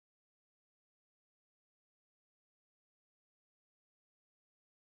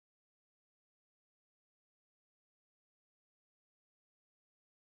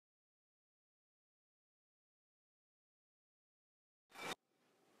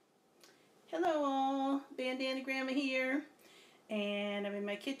Hello all, BanDana Gramma here, and I'm in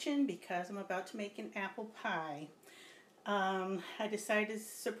my kitchen because I'm about to make an apple pie. I decided to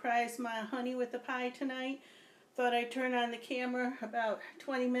surprise my honey with the pie tonight. Thought I'd turn on the camera about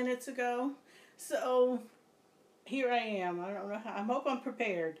 20 minutes ago, so here I am. I don't know how, I hope I'm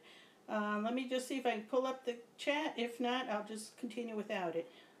prepared. Let me just see if I can pull up the chat. If not, I'll just continue without it.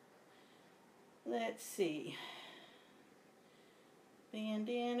 Let's see.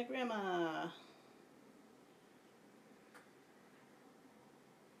 BanDana Gramma.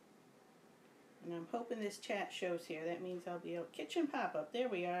 And I'm hoping this chat shows here. That means I'll be able... Kitchen pop-up. There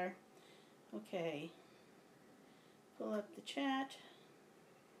we are. Okay. Pull up the chat.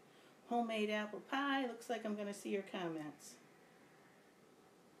 Homemade apple pie. Looks like I'm going to see your comments.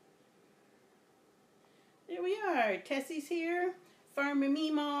 There we are. Tessie's here. Farmer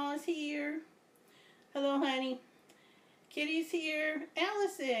Meemaw's here. Hello, honey. Kitty's here.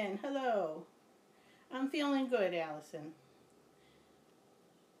 Allison, hello. I'm feeling good, Allison.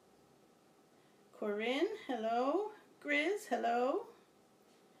 Corinne, hello. Grizz, hello.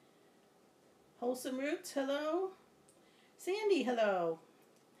 Wholesome Roots, hello. Sandy, hello.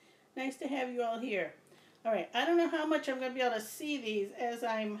 Nice to have you all here. All right, I don't know how much I'm going to be able to see these as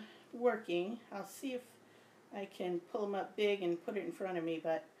I'm working. I'll see if I can pull them up big and put it in front of me,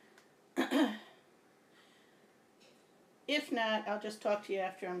 but if not, I'll just talk to you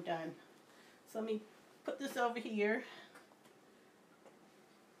after I'm done. So let me put this over here.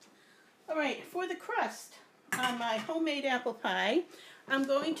 All right, for the crust on my homemade apple pie, I'm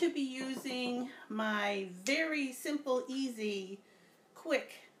going to be using my very simple, easy,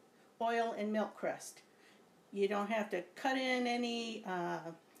 quick oil and milk crust. You don't have to cut in any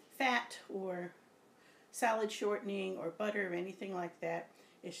fat or salad shortening or butter or anything like that.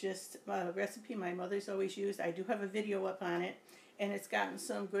 It's just a recipe my mother's always used. I do have a video up on it, and it's gotten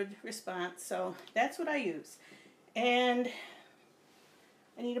some good response, so that's what I use. And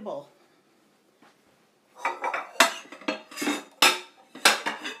I need a bowl.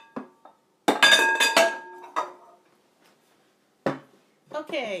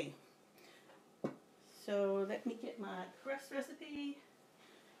 Okay, so let me get my crust recipe.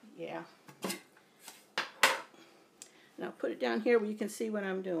 Yeah. And I'll put it down here where you can see what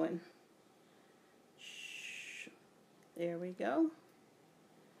I'm doing. There we go.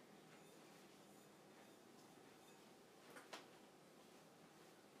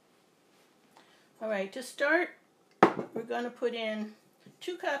 All right, to start, we're going to put in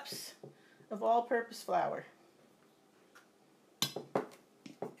 2 cups of all-purpose flour.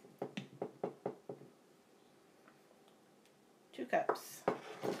 Two cups.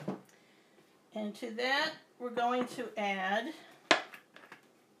 And to that, we're going to add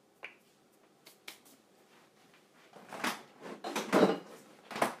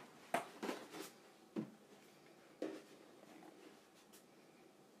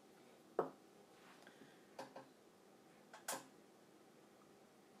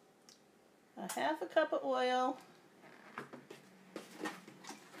a 1/2 cup of oil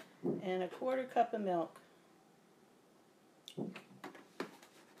and a 1/4 cup of milk.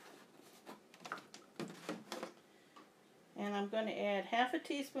 And I'm going to add 1/2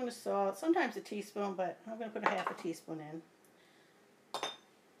 teaspoon of salt, sometimes a teaspoon, but I'm going to put a 1/2 teaspoon in.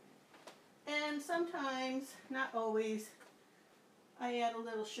 And sometimes, not always, I add a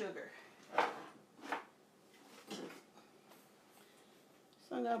little sugar.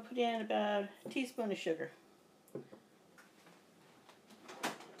 So I'm going to put in about a teaspoon of sugar.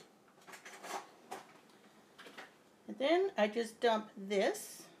 And then I just dump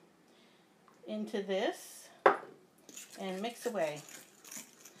this into this and mix away.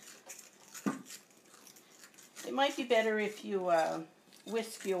 It might be better if you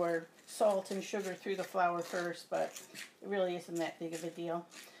whisk your salt and sugar through the flour first, but it really isn't that big of a deal.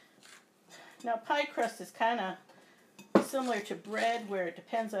 Now, pie crust is kind of similar to bread, where it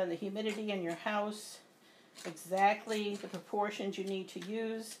depends on the humidity in your house, exactly the proportions you need to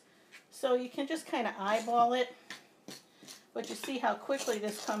use. So you can just kind of eyeball it, but you see how quickly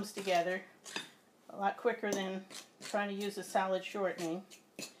this comes together. A lot quicker than trying to use a salad shortening.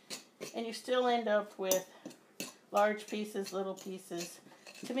 And you still end up with large pieces, little pieces.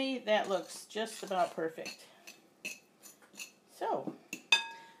 To me, that looks just about perfect. So,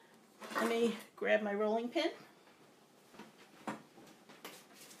 let me grab my rolling pin.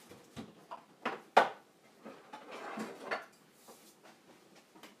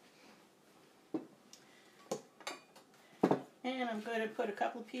 And I'm going to put a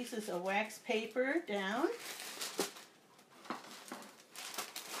couple pieces of wax paper down.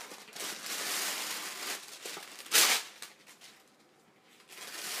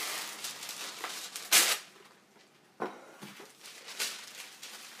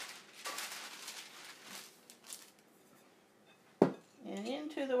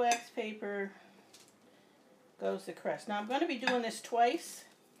 paper goes the crust. Now I'm going to be doing this twice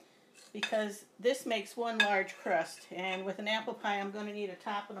because this makes one large crust, and with an apple pie I'm going to need a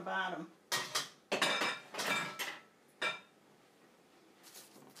top and a bottom.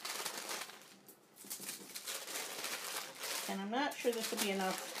 And I'm not sure this will be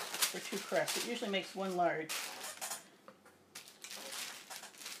enough for 2 crusts. It usually makes one large.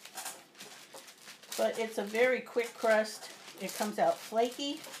 But it's a very quick crust. It comes out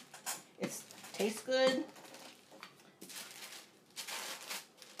flaky. It tastes good.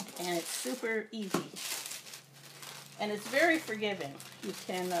 And it's super easy. And it's very forgiving. You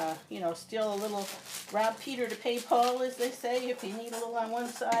can, you know, steal a little, rob Peter to pay Paul, as they say. If you need a little on one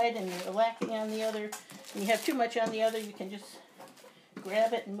side and you're lacking on the other, and you have too much on the other, you can just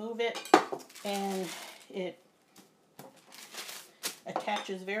grab it and move it. And it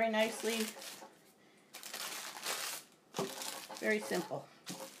attaches very nicely. Very simple.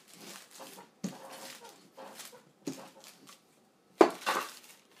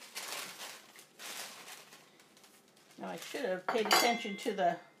 Now I should have paid attention to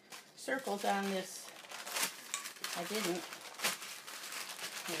the circles on this. I didn't.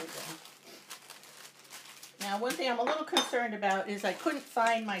 Here we go. Now one thing I'm a little concerned about is I couldn't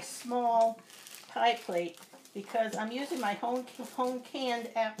find my small pie plate because I'm using my home canned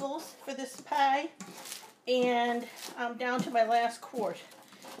apples for this pie. And I'm down to my last quart,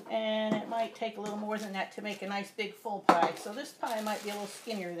 and it might take a little more than that to make a nice big full pie. So this pie might be a little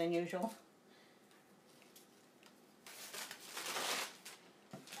skinnier than usual.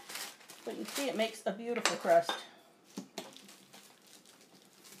 But you can see it makes a beautiful crust.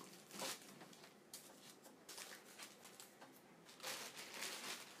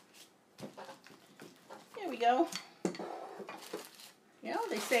 There we go. You know,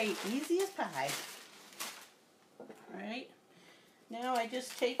 they say easy as pie. Alright, now I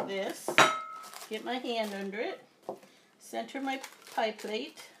just take this, get my hand under it, center my pie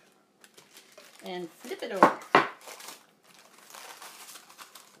plate, and flip it over.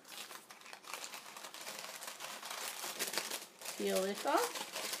 Peel this off.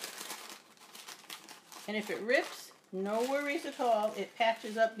 And if it rips, no worries at all. It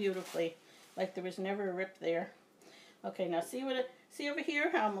patches up beautifully, like there was never a rip there. Okay, now see over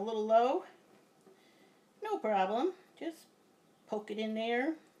here how I'm a little low? No problem. Just poke it in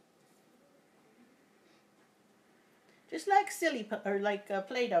there. Just like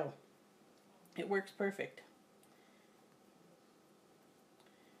Play-Doh. It works perfect.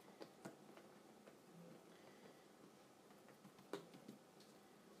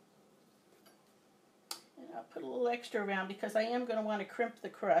 And I'll put a little extra around because I am going to want to crimp the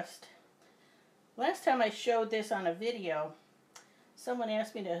crust. Last time I showed this on a video, someone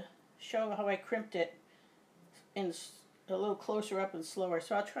asked me to show how I crimped it in a little closer up and slower,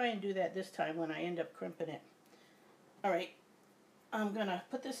 so I'll try and do that this time when I end up crimping it. Alright, I'm going to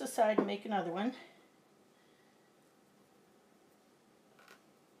put this aside and make another one.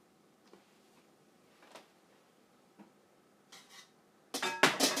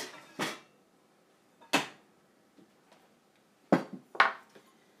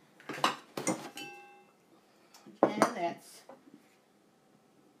 And that's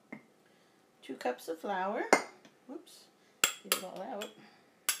 2 cups of flour. Whoops, get it all out.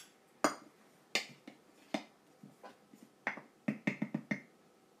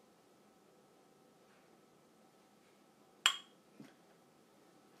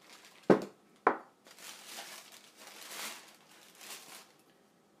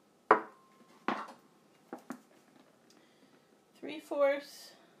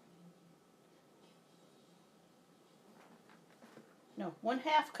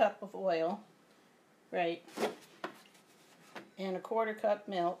 One-half cup of oil, right, and 1/4 cup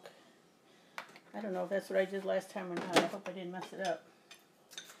milk. I don't know if that's what I did last time or not. I hope I didn't mess it up.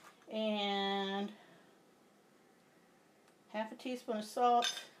 And 1/2 teaspoon of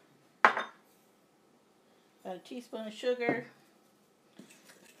salt, about 1 teaspoon of sugar.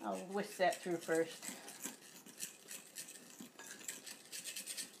 I'll whisk that through first.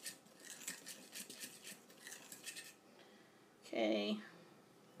 Okay,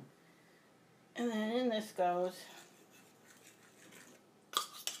 and then in this goes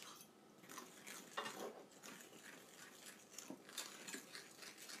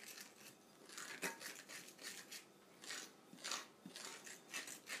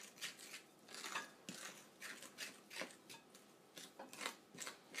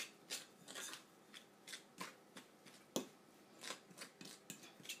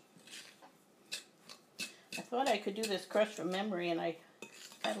I thought I could do this crust from memory, and I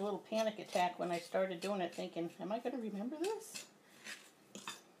had a little panic attack when I started doing it, thinking, am I going to remember this?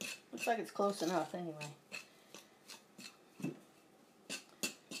 Looks like it's close enough anyway.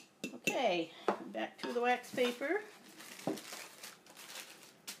 Okay, back to the wax paper.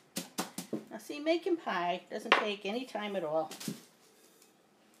 Now see, making pie doesn't take any time at all.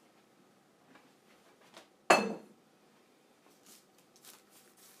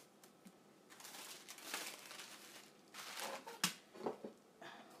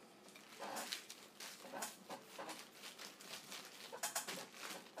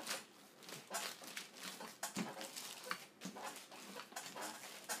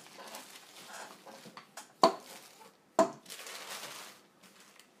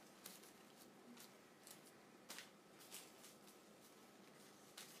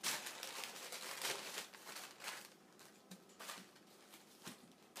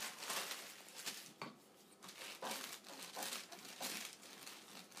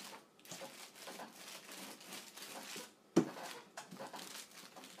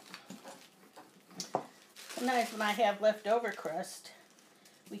 Sometimes when I have leftover crust,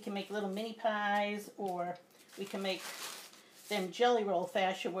 we can make little mini pies, or we can make them jelly roll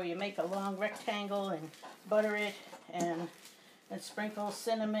fashion where you make a long rectangle and butter it and sprinkle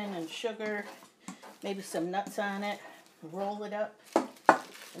cinnamon and sugar, maybe some nuts on it, roll it up,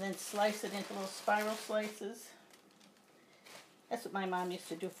 and then slice it into little spiral slices. That's what my mom used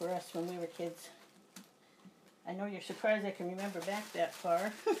to do for us when we were kids. I know you're surprised I can remember back that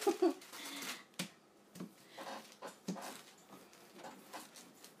far.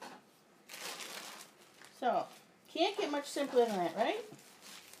 So, can't get much simpler than that, right?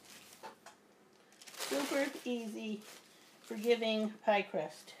 Super easy, forgiving pie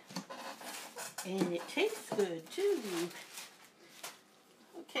crust. And it tastes good, too.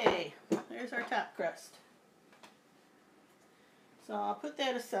 Okay, there's our top crust. So I'll put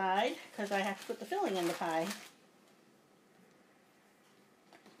that aside, because I have to put the filling in the pie.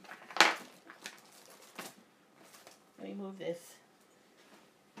 Let me move this.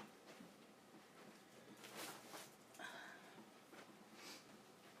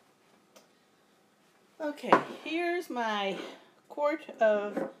 Okay, here's my quart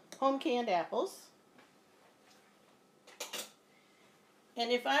of home canned apples.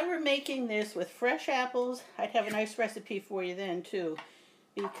 And if I were making this with fresh apples, I'd have a nice recipe for you then too,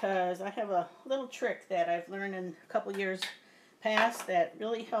 because I have a little trick that I've learned in a couple years past that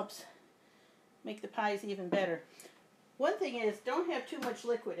really helps make the pies even better. One thing is, don't have too much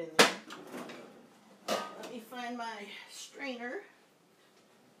liquid in there. Let me find my strainer.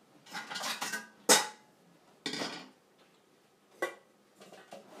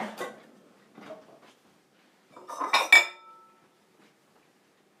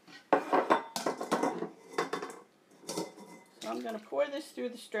 I'm going to pour this through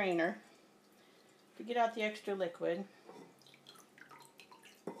the strainer to get out the extra liquid.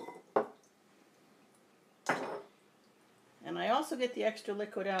 And I also get the extra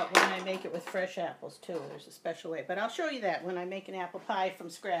liquid out when I make it with fresh apples too. There's a special way, but I'll show you that when I make an apple pie from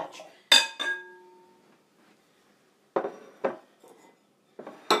scratch.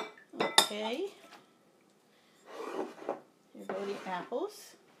 Okay, here go the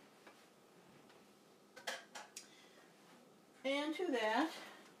apples. And to that,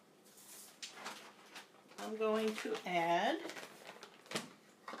 I'm going to add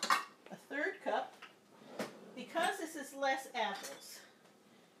a third cup, because this is less apples.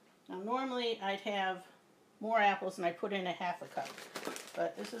 Now normally I'd have more apples and I put in a half a cup,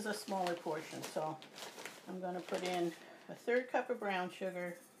 but this is a smaller portion, so I'm going to put in a third cup of brown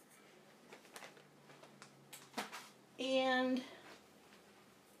sugar and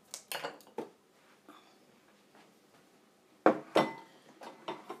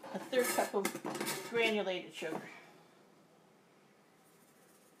a third cup of granulated sugar.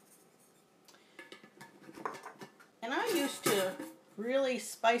 And I used to really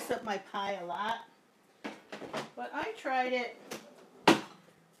spice up my pie a lot, but I tried it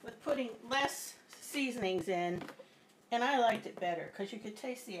with putting less seasonings in, and I liked it better because you could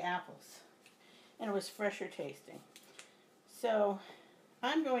taste the apples and it was fresher tasting. So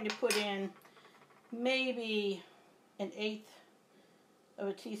I'm going to put in maybe 1/8 of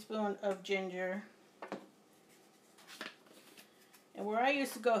a teaspoon of ginger. And where I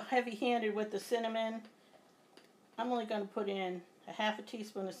used to go heavy-handed with the cinnamon, I'm only going to put in a half a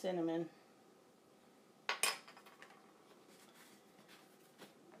teaspoon of cinnamon.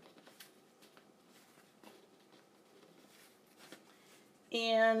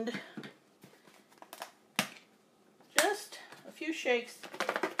 And just a few shakes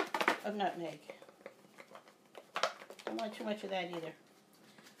of nutmeg. Don't want too much of that either.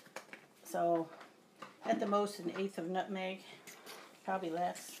 So, at the most, 1/8 of nutmeg, probably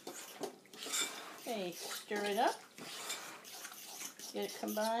less. Okay, stir it up. Get it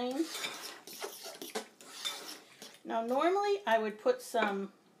combined. Now normally I would put some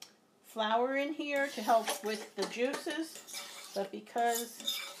flour in here to help with the juices, but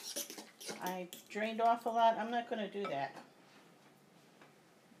because I drained off a lot, I'm not going to do that.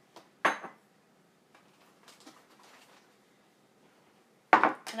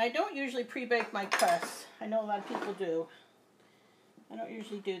 And I don't usually pre-bake my crust. I know a lot of people do. I don't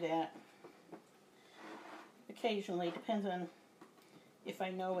usually do that. Occasionally, depends on if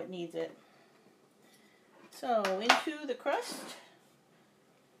I know it needs it. So into the crust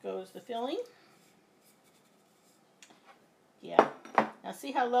goes the filling. Yeah. Now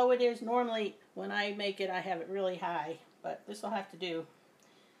see how low it is? Normally when I make it I have it really high, but this will have to do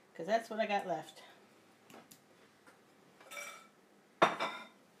because that's what I got left.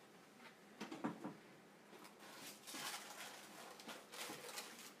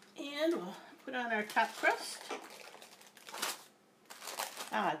 And we'll put on our top crust.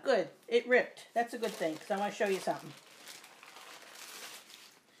 Ah, good. It ripped. That's a good thing because I want to show you something.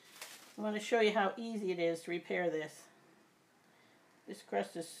 I want to show you how easy it is to repair this. This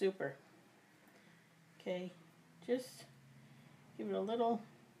crust is super. Okay, just give it a little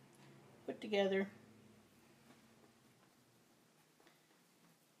put together.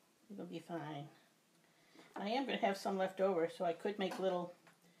 It'll be fine. I am going to have some left over, so I could make little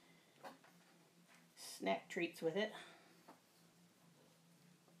snack treats with it.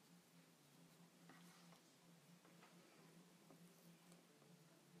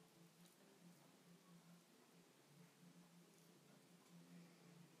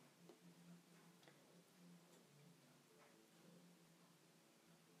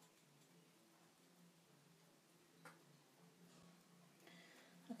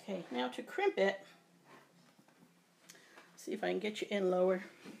 Okay, now to crimp it, see if I can get you in lower.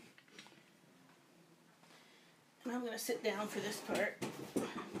 And I'm going to sit down for this part.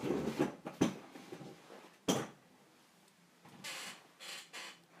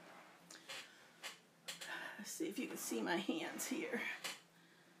 Let's see if you can see my hands here.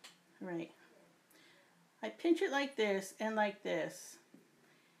 All right. I pinch it like this and like this.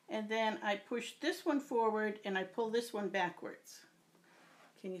 And then I push this one forward and I pull this one backwards.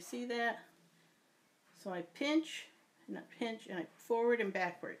 Can you see that? So I pinch and I forward and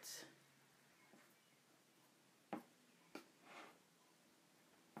backwards.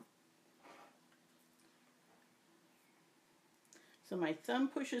 So my thumb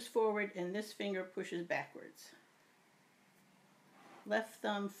pushes forward and this finger pushes backwards. Left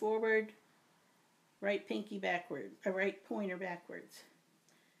thumb forward, right pinky backward, right pointer backwards.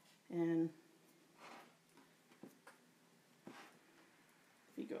 And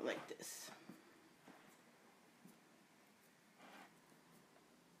we go like this.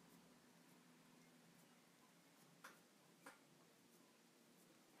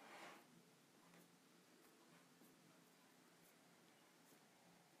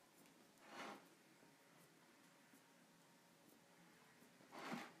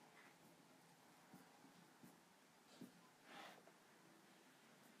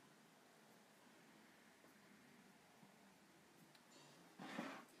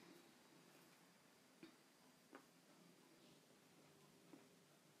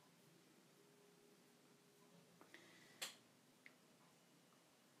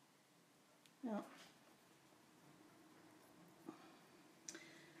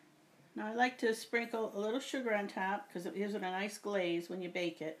 Now I like to sprinkle a little sugar on top because it gives it a nice glaze when you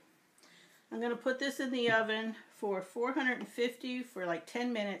bake it. I'm going to put this in the oven for 450 for like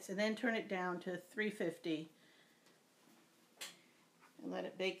 10 minutes and then turn it down to 350 and let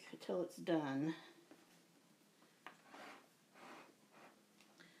it bake until it's done.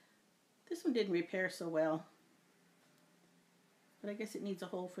 This one didn't repair so well, but I guess it needs a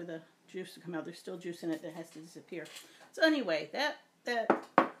hole for the juice to come out. There's still juice in it that has to disappear. So anyway, that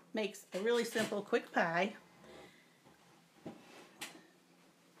makes a really simple, quick pie.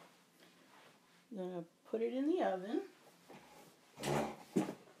 I'm going to put it in the oven.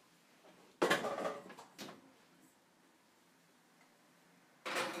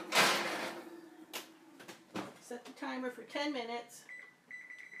 Set the timer for 10 minutes.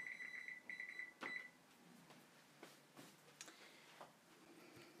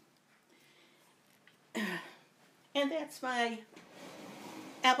 And that's my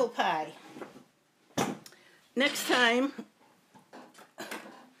apple pie. Next time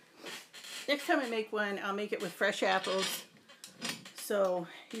I make one, I'll make it with fresh apples. So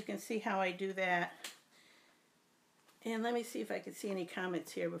you can see how I do that. And let me see if I can see any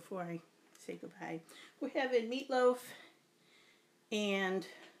comments here before I say goodbye. We're having meatloaf and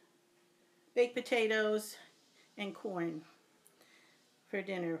baked potatoes and corn for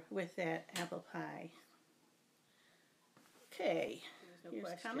dinner with that apple pie. Okay, here's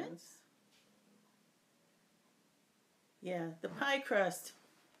comments. Yeah, the pie crust,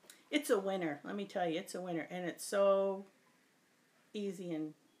 it's a winner. Let me tell you, it's a winner. And it's so easy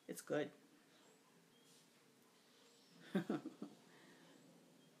and it's good.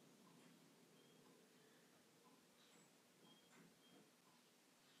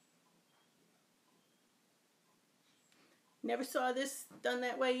 Never saw this done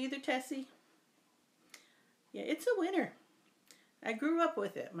that way either, Tessie? Yeah, it's a winner. I grew up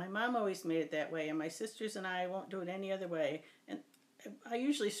with it. My mom always made it that way, and my sisters and I won't do it any other way. And I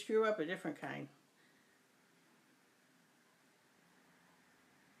usually screw up a different kind.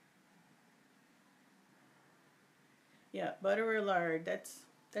 Yeah, butter or lard, that's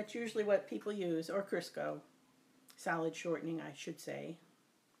usually what people use, or Crisco. Solid shortening, I should say.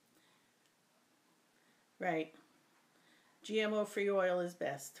 Right. GMO-free oil is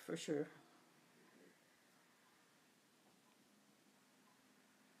best, for sure.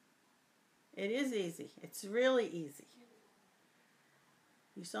 It is easy. It's really easy.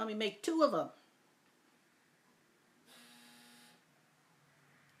 You saw me make 2 of them.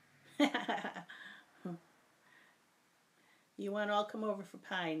 You want to all come over for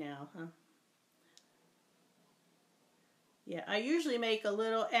pie now, huh? Yeah, I usually make a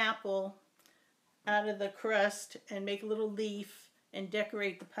little apple out of the crust and make a little leaf and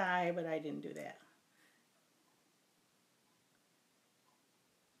decorate the pie, but I didn't do that.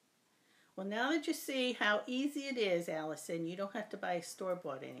 Well, now that you see how easy it is, Allison, you don't have to buy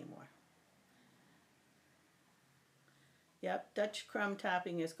store-bought anymore. Yep, Dutch crumb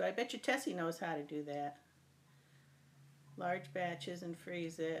topping is good. I bet you Tessie knows how to do that. Large batches and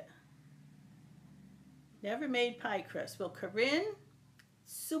freeze it. Never made pie crust. Well, Corinne,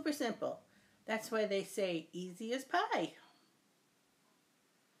 super simple. That's why they say easy as pie.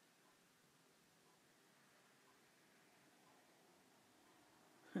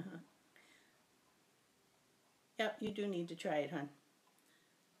 Yep, you do need to try it, hon.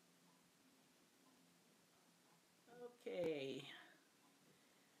 Okay.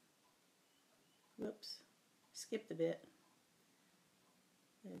 Whoops. Skipped a bit.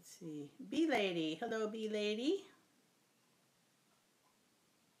 Let's see. Bee Lady. Hello, Bee Lady.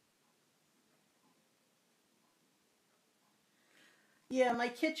 Yeah, my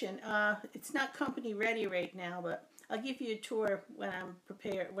kitchen. It's not company ready right now, but I'll give you a tour when I'm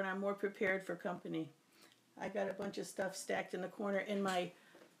prepared. When I'm more prepared for company. I got a bunch of stuff stacked in the corner.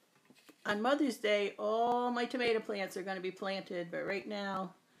 On Mother's Day, all my tomato plants are going to be planted, but right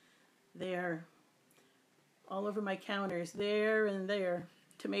now they're all over my counters, there and there.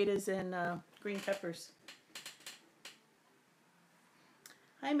 Tomatoes and green peppers.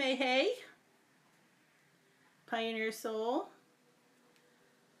 Hi, May Hay. Pioneer Soul.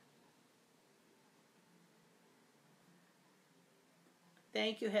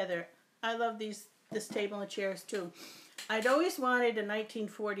 Thank you, Heather. I love this table and chairs too. I'd always wanted a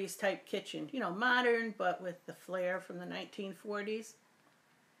 1940s type kitchen, you know, modern, but with the flair from the 1940s.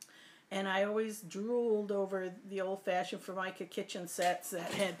 And I always drooled over the old-fashioned Formica kitchen sets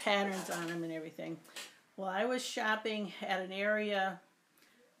that had patterns on them and everything. Well, I was shopping at an area,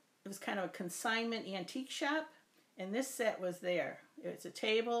 it was kind of a consignment antique shop, and this set was there. It's a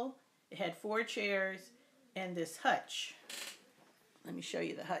table, it had 4 chairs, and this hutch. Let me show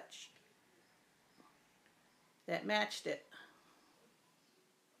you the hutch. That matched it.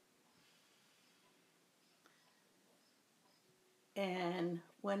 And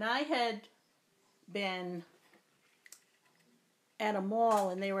when I had been at a mall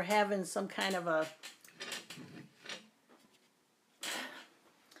and they were having some kind of a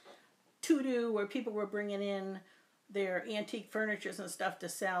to-do where people were bringing in their antique furnitures and stuff to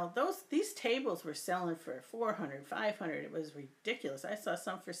sell, these tables were selling for $400, $500. It was ridiculous. I saw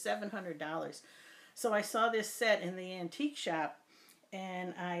some for $700. So I saw this set in the antique shop,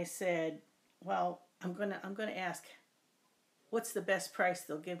 and I said, well, I'm gonna ask, what's the best price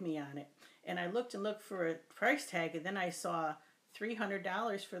they'll give me on it? And I looked and looked for a price tag, and then I saw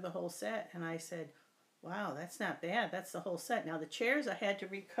 $300 for the whole set, and I said, wow, that's not bad. That's the whole set. Now the chairs I had to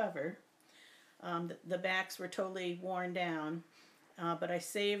recover. The backs were totally worn down, but I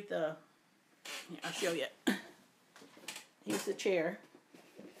saved the, I'll show you. Here's the chair.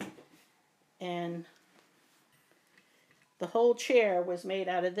 And the whole chair was made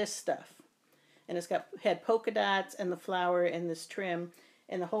out of this stuff. And had polka dots and the flower and this trim.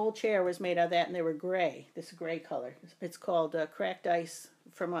 And the whole chair was made out of that, and they were gray, this gray color. It's called cracked ice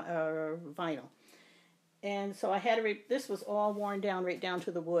from vinyl. And so I had to, this was all worn down, right down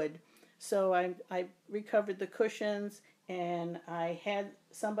to the wood. So I recovered the cushions, and I had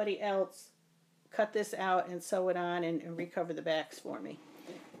somebody else cut this out and sew it on and recover the backs for me.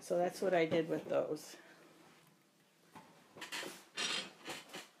 So that's what I did with those.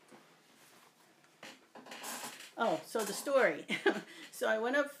 Oh, so the story. So I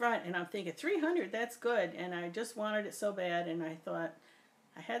went up front and I'm thinking 300, that's good, and I just wanted it so bad, and I thought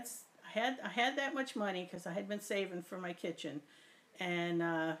I had that much money because I had been saving for my kitchen,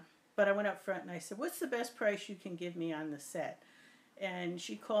 and but I went up front and I said, "What's the best price you can give me on the set?" And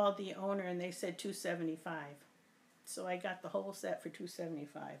she called the owner and they said $275. So I got the whole set for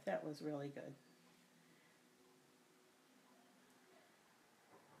 $275. That was really good.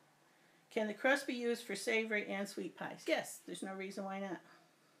 Can the crust be used for savory and sweet pies? Yes, there's no reason why not.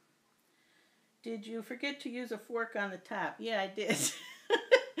 Did you forget to use a fork on the top? Yeah, I did.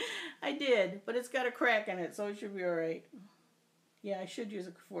 I did, but it's got a crack in it, so it should be all right. Yeah, I should use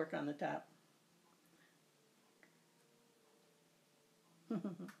a fork on the top.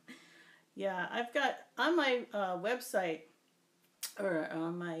 Yeah, I've got on my website, or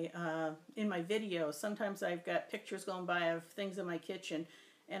on my in my videos, sometimes I've got pictures going by of things in my kitchen,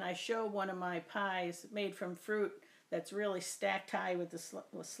 and I show one of my pies made from fruit that's really stacked high with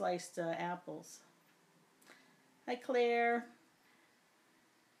the sliced apples. Hi, Claire.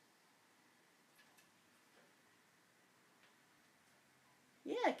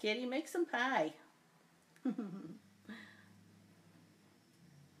 Yeah, Kitty, make some pie.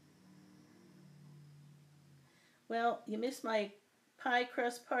 Well, you missed my pie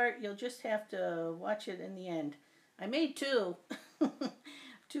crust part. You'll just have to watch it in the end. I made two.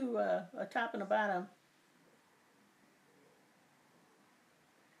 Two, a top and a bottom.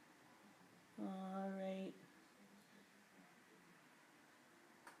 All right.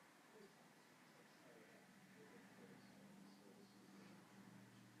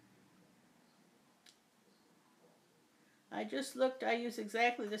 I just looked. I use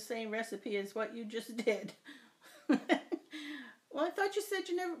exactly the same recipe as what you just did. Well, I thought you said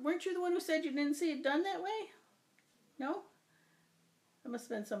you never... Weren't you the one who said you didn't see it done that way? No? That must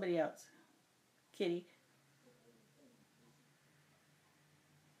have been somebody else. Kitty.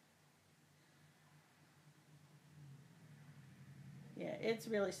 Yeah, it's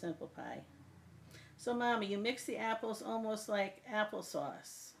really simple pie. So, Mommy, you mix the apples almost like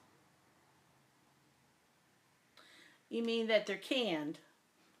applesauce. You mean that they're canned?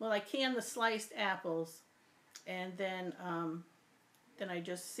 Well, I can the sliced apples, and then I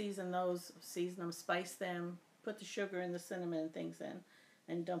just season them, spice them, put the sugar and the cinnamon and things in,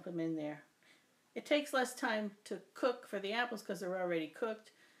 and dump them in there. It takes less time to cook for the apples because they're already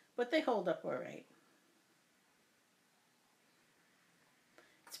cooked, but they hold up all right.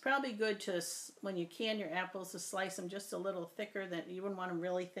 It's probably good to, when you can your apples, to slice them just a little thicker. Than you wouldn't want them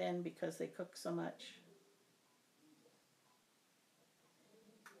really thin because they cook so much.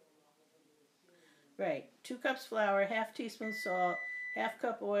 Right, 2 cups flour, half teaspoon salt, half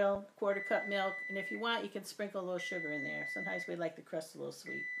cup oil, quarter cup milk, and if you want, you can sprinkle a little sugar in there. Sometimes we like the crust a little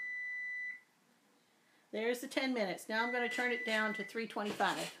sweet. There's the 10 minutes. Now I'm going to turn it down to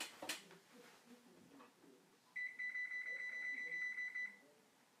 325.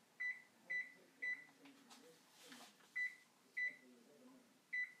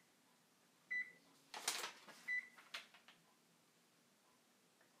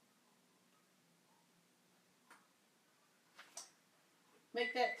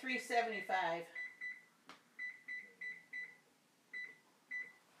 Make that 375.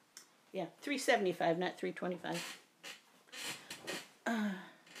 Yeah, 375, not 325.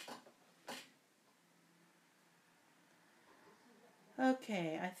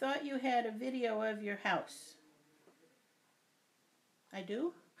 Okay, I thought you had a video of your house. I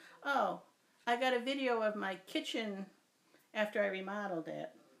do? Oh, I got a video of my kitchen after I remodeled it.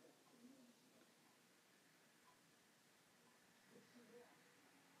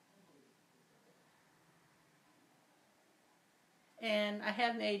 And I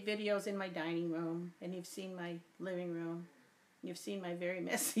have made videos in my dining room, and you've seen my living room. You've seen my very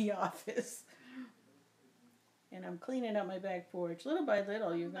messy office. And I'm cleaning up my back porch. Little by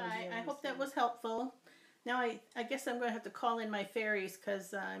little, you're going to be able to I hope that was helpful. Now I guess I'm going to have to call in my fairies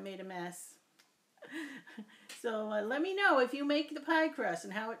because I made a mess. So let me know if you make the pie crust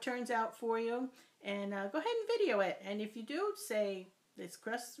and how it turns out for you. And go ahead and video it. And if you do, say this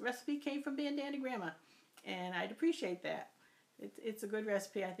crust recipe came from BanDana Gramma. And I'd appreciate that. It's a good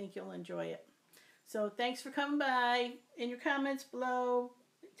recipe. I think you'll enjoy it. So thanks for coming by. In your comments below,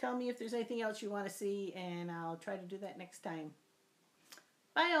 tell me if there's anything else you want to see, and I'll try to do that next time.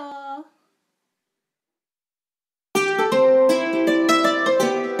 Bye all.